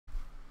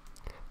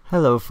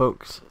Hello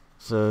folks,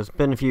 so it's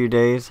been a few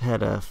days,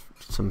 had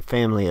some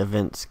family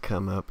events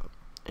come up,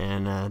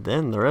 and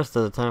then the rest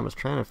of the time was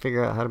trying to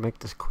figure out how to make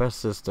this quest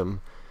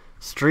system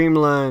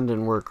streamlined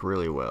and work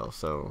really well.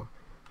 So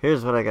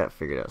here's what I got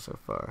figured out so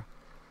far.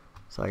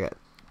 So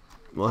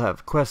we'll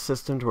have quest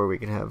systems where we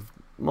can have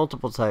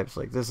multiple types,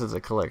 like this is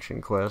a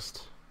collection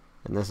quest,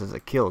 and this is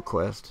a kill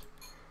quest.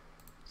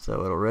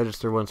 So it'll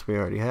register once we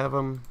already have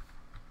them,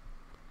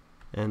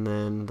 and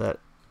then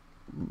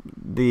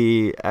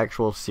the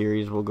actual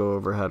series will go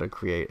over how to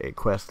create a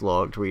quest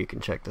log to where you can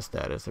check the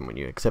status, and when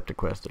you accept a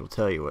quest it'll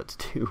tell you what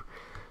to do.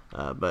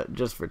 But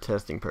just for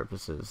testing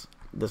purposes,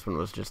 this one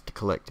was just to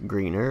collect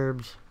green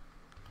herbs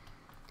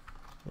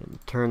and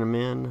turn them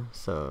in.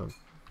 So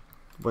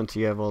once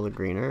you have all the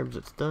green herbs,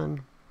 it's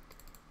done.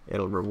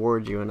 It'll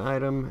reward you an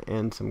item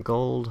and some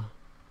gold.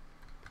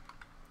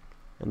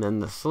 And then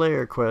the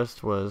Slayer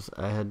quest was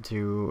I had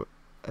to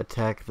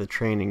attack the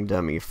training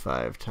dummy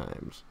 5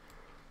 times.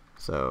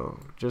 So,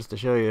 just to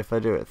show you, if I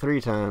do it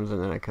 3 times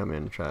and then I come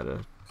in and try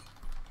to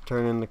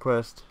turn in the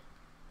quest,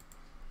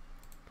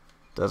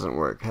 doesn't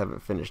work,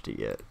 haven't finished it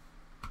yet.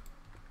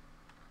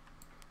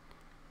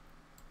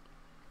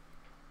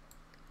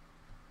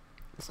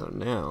 So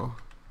now,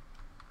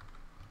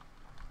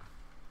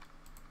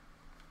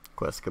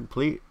 quest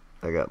complete,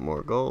 I got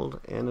more gold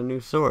and a new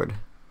sword.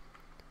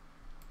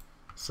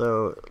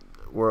 So,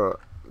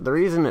 the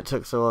reason it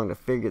took so long to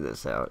figure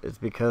this out is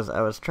because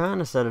I was trying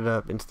to set it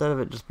up, instead of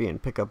it just being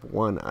pick up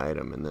one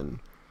item and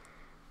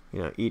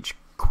then, each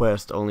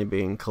quest only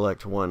being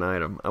collect one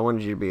item, I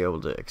wanted you to be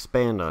able to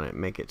expand on it,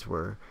 make it to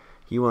where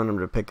you want them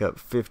to pick up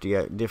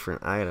 50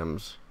 different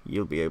items,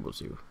 you'll be able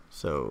to.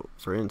 So,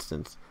 for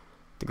instance,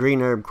 the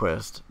green herb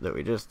quest that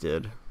we just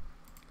did,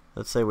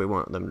 let's say we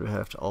want them to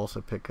have to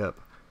also pick up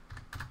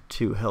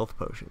 2 health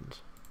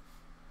potions.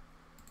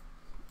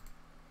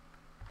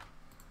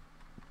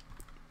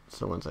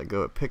 So once I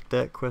go and pick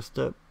that quest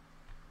up,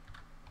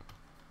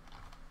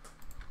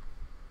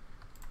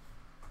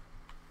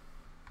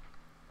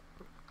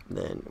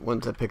 then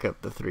once I pick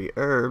up the 3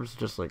 herbs,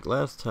 just like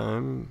last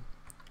time,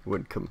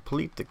 would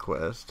complete the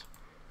quest.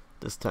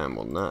 This time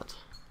will not.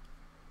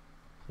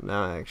 So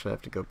now I actually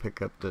have to go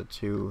pick up the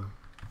 2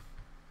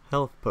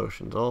 health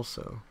potions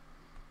also.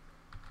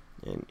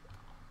 And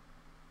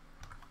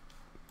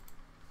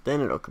then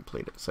it'll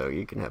complete it. So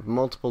you can have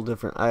multiple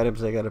different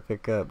items they gotta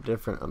pick up,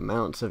 different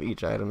amounts of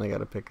each item they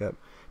gotta pick up,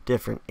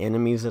 different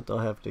enemies that they'll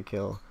have to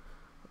kill.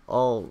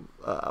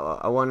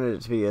 I wanted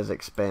it to be as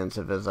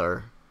expansive as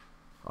our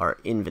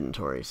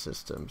inventory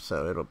system,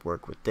 so it'll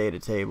work with data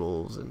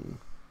tables, and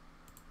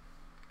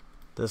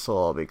this will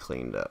all be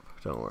cleaned up,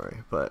 don't worry.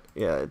 But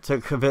yeah, it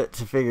took a bit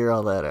to figure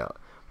all that out,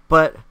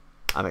 but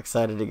I'm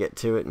excited to get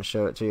to it and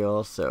show it to you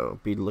all, so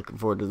be looking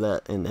forward to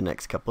that in the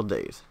next couple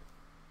days.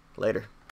 Later.